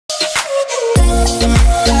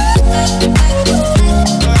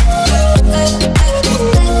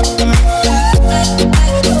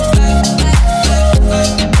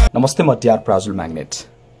नमस्ते, म TR प्राजुल magnet.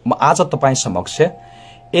 म आज तपाईं समक्ष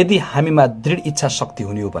यदि हामीमा दृढ इच्छा शक्ति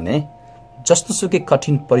हुने हो भने जस्तोसुकै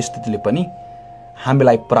कठिन परिस्थितिले पनि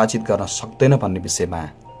हामीलाई पराजित गर्न सक्दैन भन्ने विषयमा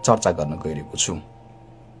चर्चा गर्न गइरहेको छु।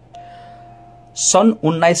 सन्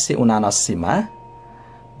 1979 मा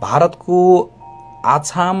भारतको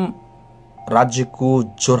आसाम राज्यको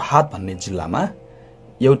जोरहाट भन्ने जिल्लामा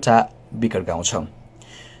एउटा विकट गाउँ छ।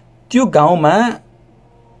 त्यो गाउँमा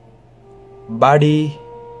बाढी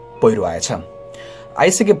पहिरो आएछ।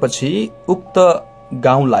 आइसकेपछि उक्त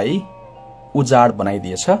गाउँलाई उजाड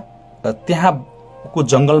बनाइदिएछ र त्यहाँको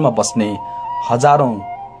जंगलमा बस्ने हजारौं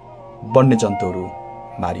वन्यजन्तुहरू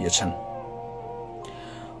मारिएछन्।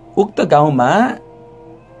 उक्त गाउँमा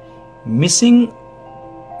मिसिङ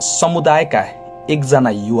समुदायका एकजना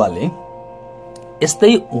युवाले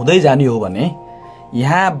यस्तै हुँदै जाने हो भने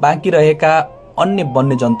यहाँ बाँकी रहेका अन्य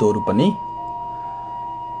वन्यजन्तुहरू पनि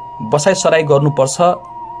बसाइसराई गर्नुपर्छ,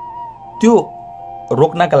 त्यो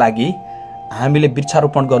रोक्नका लागि हामीले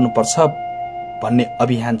वृक्षारोपण गर्नुपर्छ भन्ने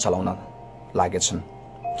अभियान चलाउन लागेछन्।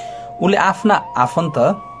 उनले आफ्ना आफन्त,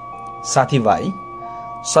 साथीभाइ,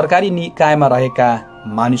 सरकारी निकायमा रहेका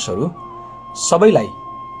मानिसहरू सबैलाई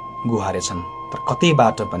गुहारेछन्, तर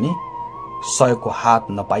कतैबाट पनि सहयोगको हात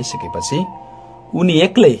नपाइसकेपछि उनी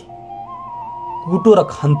एक्लै कुटो र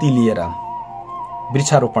खन्ती लिएर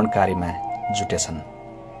वृक्षारोपण कार्यमा जुटेछन्।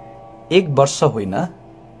 1 वर्ष होइन,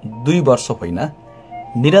 2 वर्ष होइन,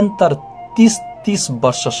 निरन्तर 30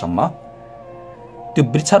 वर्षसम्म त्यो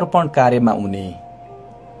वृक्षारोपण कार्यमा उनी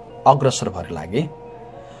अग्रसर भएर लागे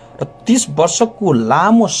र 30 वर्षको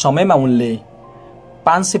लामो समयमा उनले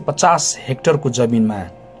 550 हेक्टरको जमिनमा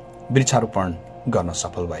वृक्षारोपण गर्न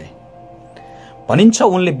सफल भए। भनिन्छ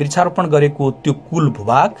उनले वृक्षारोपण गरेको त्यो कुल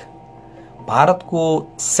भूभाग भारतको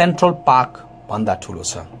सेन्ट्रल पार्क भन्दा ठूलो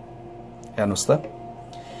छ। हेर्नुस् त,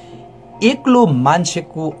 एक्लो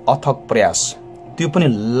मान्छेको अथक प्रयास, त्यो पनि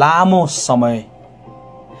लामो समय,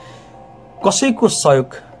 कसैको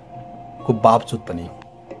सहयोगको बावजुद पनि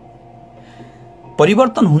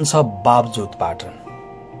परिवर्तन हुन्छ बावजुदबाट।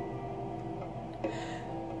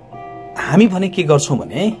 हामी भने के गर्छौं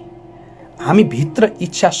भने हामी भित्र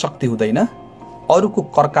इच्छा शक्ति हुँदैन, अरूको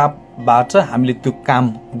करकापबाट हामीले त्यो काम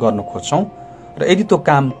गर्न खोज्छौं र यदि त्यो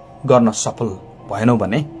काम गर्न सफल भएनौं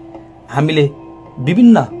भने हामीले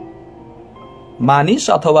विभिन्न मानिस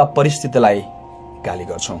अथवा परिस्थितिलाई गाली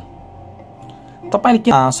गर्छौं। तपाईले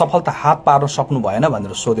के सफलता हात पार्न सक्नु भएन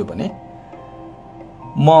भनेर सोध्यो भने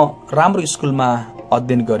म राम्रो स्कुलमा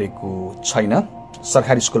अध्ययन गरेको छैन,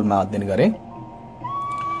 सरकारी स्कुलमा अध्ययन गरे।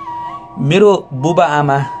 मेरो बुबा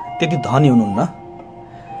आमा त्यति धनी हुनुहुन्न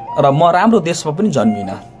र म राम्रो देशमा पनि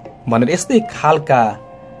जन्मिन भनेर यस्तै खालका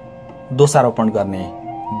दोषारोपण गर्ने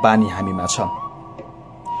बानी हामीमा छ।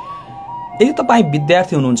 यदि तपाईँ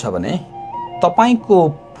विद्यार्थी हुनुहुन्छ भने तपाईको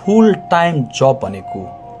फुल टाइम जब भनेको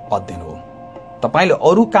अध्ययन हो। तपाईले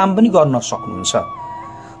अरू काम पनि गर्न सक्नुहुन्छ,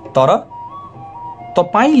 तर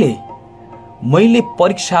तपाईले मैले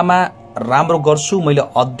परीक्षामा राम्रो गर्छु, मैले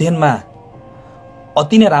अध्ययनमा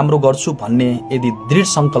अति नै राम्रो गर्छु भन्ने यदि दृढ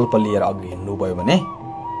संकल्प लिएर अघि हिँड्नुभयो भने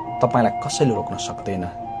तपाईलाई कसैले रोक्न सक्दैन।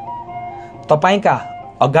 तपाईका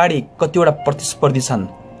अगाडि कतिवटा प्रतिस्पर्धी छन्,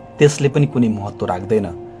 त्यसले पनि कुनै महत्त्व राख्दैन।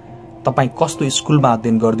 तपाई कस्तो स्कुलमा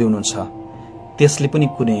अध्ययन गर्दै हुनुहुन्छ त्यसले पनि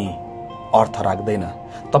कुनै अर्थ राख्दैन।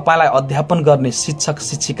 तपाईलाई अध्यापन गर्ने शिक्षक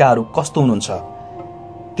शिक्षिकाहरू कस्तो हुनुहुन्छ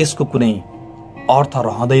त्यसको कुनै अर्थ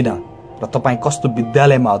रहँदैन र तपाई कस्तो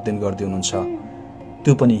विद्यालयमा अध्ययन गर्दै हुनुहुन्छ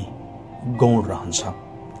त्यो पनि गौण रहन्छ।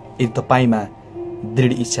 यदि तपाईमा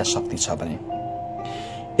दृढ इच्छा शक्ति छ भने,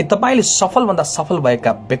 यदि तपाईले सफल भन्दा सफल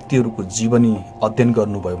भएका व्यक्तिहरूको जीवनी अध्ययन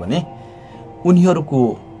गर्नुभयो भने उनीहरूको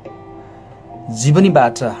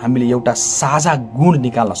जीवनीबाट हामीले एउटा साझा गुण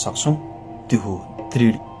निकाल्न सक्छौं, त्यो हो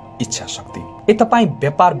दृढ इच्छा शक्ति। यदि तपाई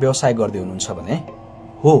व्यापार व्यवसाय गर्दै हुनुहुन्छ भने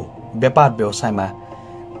हो, व्यापार व्यवसायमा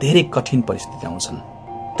धेरै कठिन परिस्थिति आउँछन्,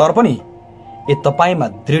 तर पनि यदि तपाईमा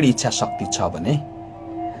दृढ इच्छा शक्ति छ भने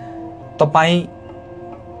तपाई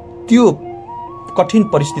त्यो कठिन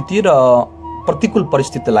परिस्थिति र प्रतिकूल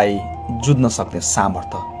परिस्थितिलाई जुझ्न सक्ने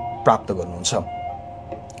सामर्थ्य प्राप्त गर्नुहुन्छ।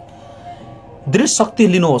 दृढ शक्ति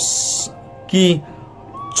लिनुहोस् कि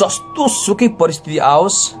जस्तो सुकै परिस्थिति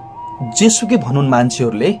आओस्, जेसुकै भनुन्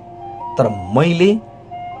मान्छेहरूले, तर मैले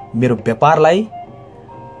मेरो व्यापारलाई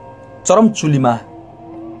चरम चुलीमा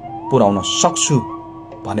पुर्याउन सक्छु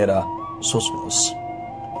भनेर सोच्नुहोस्,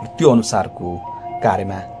 त्यो अनुसारको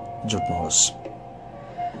कार्यमा जुट्नुहोस्।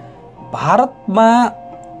 भारतमा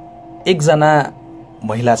एकजना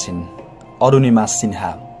महिला छिन्, अरुणिमा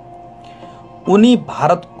सिन्हा। उनी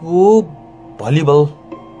भारतको भलिबल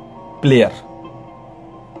प्लेयर,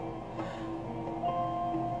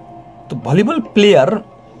 त भलिबल प्लेयर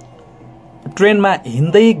ट्रेनमा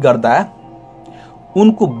हिँड्दै गर्दा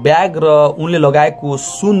उनको ब्याग र उनले लगाएको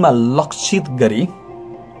सुनमा लक्षित गरी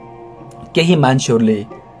केही मान्छेहरूले,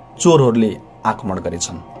 चोरहरूले आक्रमण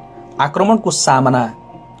गरेछन्। आक्रमणको सामना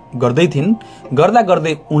गर्दै थिइन्। गर्दा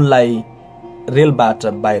गर्दै उनलाई रेलबाट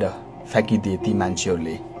बाहिर फ्याँकिदिए ती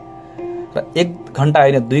मान्छेहरूले र 1 घण्टा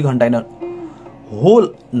होइन, 2 घण्टा होइन, होल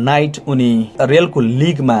नाइट उनी रेलको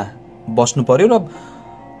लिगमा बस्नु पर्यो र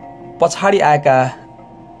पछाडि आएका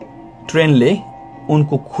ट्रेनले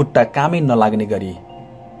उनको खुट्टा कामै नलाग्ने गरी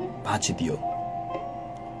भाँचिदियो।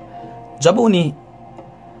 जब उनी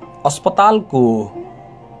अस्पतालको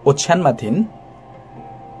ओछ्यानमा थिइन्,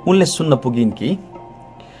 उनले सुन्न पुगिन् कि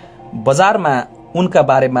बजारमा उनका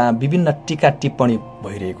बारेमा विभिन्न टीका टिप्पणी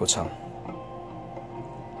भइरहेको छ।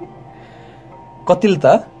 कतिले त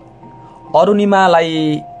अरुणिमालाई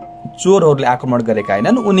चोरहरूले आक्रमण गरेका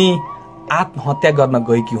होइनन्, उनी आत्महत्या गर्न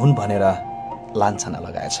गएकी हुन् भनेर लान्छना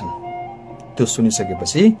लगाएछन्। त्यो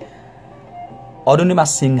सुनिसकेपछि अरुणिमा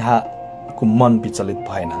सिन्हाको मन विचलित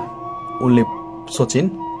भएन। उनले सोचिन्,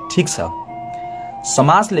 ठिक छ,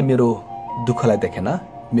 समाजले मेरो दुःखलाई देखेन,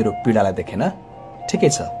 मेरो पीडालाई देखेन, ठिकै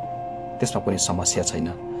छ, त्यसमा कुनै समस्या छैन।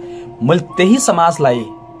 मैले त्यही समाजलाई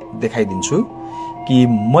देखाइदिन्छु कि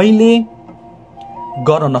मैले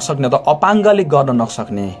गर्न नसक्ने त अपाङ्गले गर्न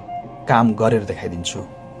नसक्ने काम गरेर देखाइदिन्छु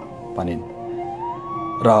भनिन्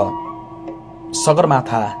र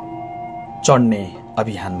सगरमाथा चढ्ने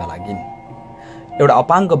अभियानमा लागिन्। एउटा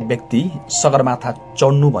अपाङ्ग व्यक्ति सगरमाथा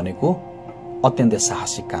चढ्नु भनेको अत्यन्तै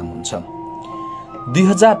साहसिक काम हुन्छ।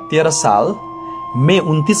 2013 साल मे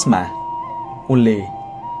 29 मा उनले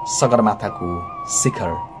सगरमाथाको शिखर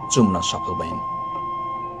चुम्न सफल भइन्।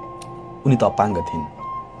 उनी त अपाङ्ग थिइन्,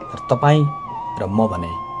 तर तपाईँ र म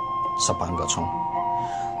भने सपाङ्ग छौं।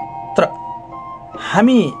 तर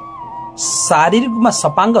हामी शारीरिक रूपमा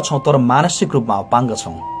सपाङ्ग छौं, तर मानसिक रूपमा अपाङ्ग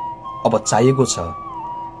छौं। अब चाहिएको छ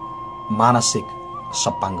मानसिक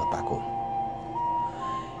सपाङ्गताको।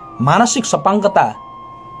 मानसिक सपाङ्गता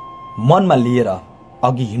मनमा लिएर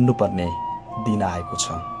अघि हिँड्नुपर्ने दिन आएको छ।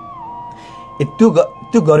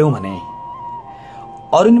 त्यो गर्यौं भने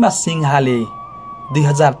अरुणिमा सिन्हाले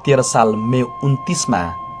 2013 साल मे 29 मा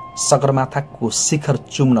सगरमाथाको शिखर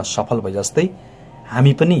चुम्न सफल भए जस्तै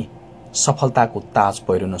हामी पनि सफलताको ताज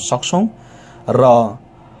पहिरन सक्छौं र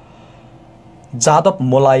जादव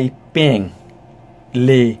मोलाई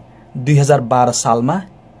पेङले 2012 सालमा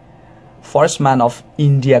फर्स्ट म्यान अफ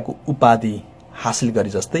इन्डियाको उपाधि हासिल गरे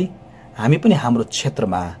जस्तै हामी पनि हाम्रो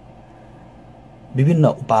क्षेत्रमा विभिन्न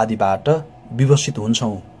उपाधिबाट विभूषित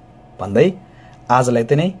हुन्छौं भन्दै आजलाई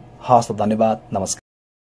त नै हस्त। धन्यवाद, नमस्कार।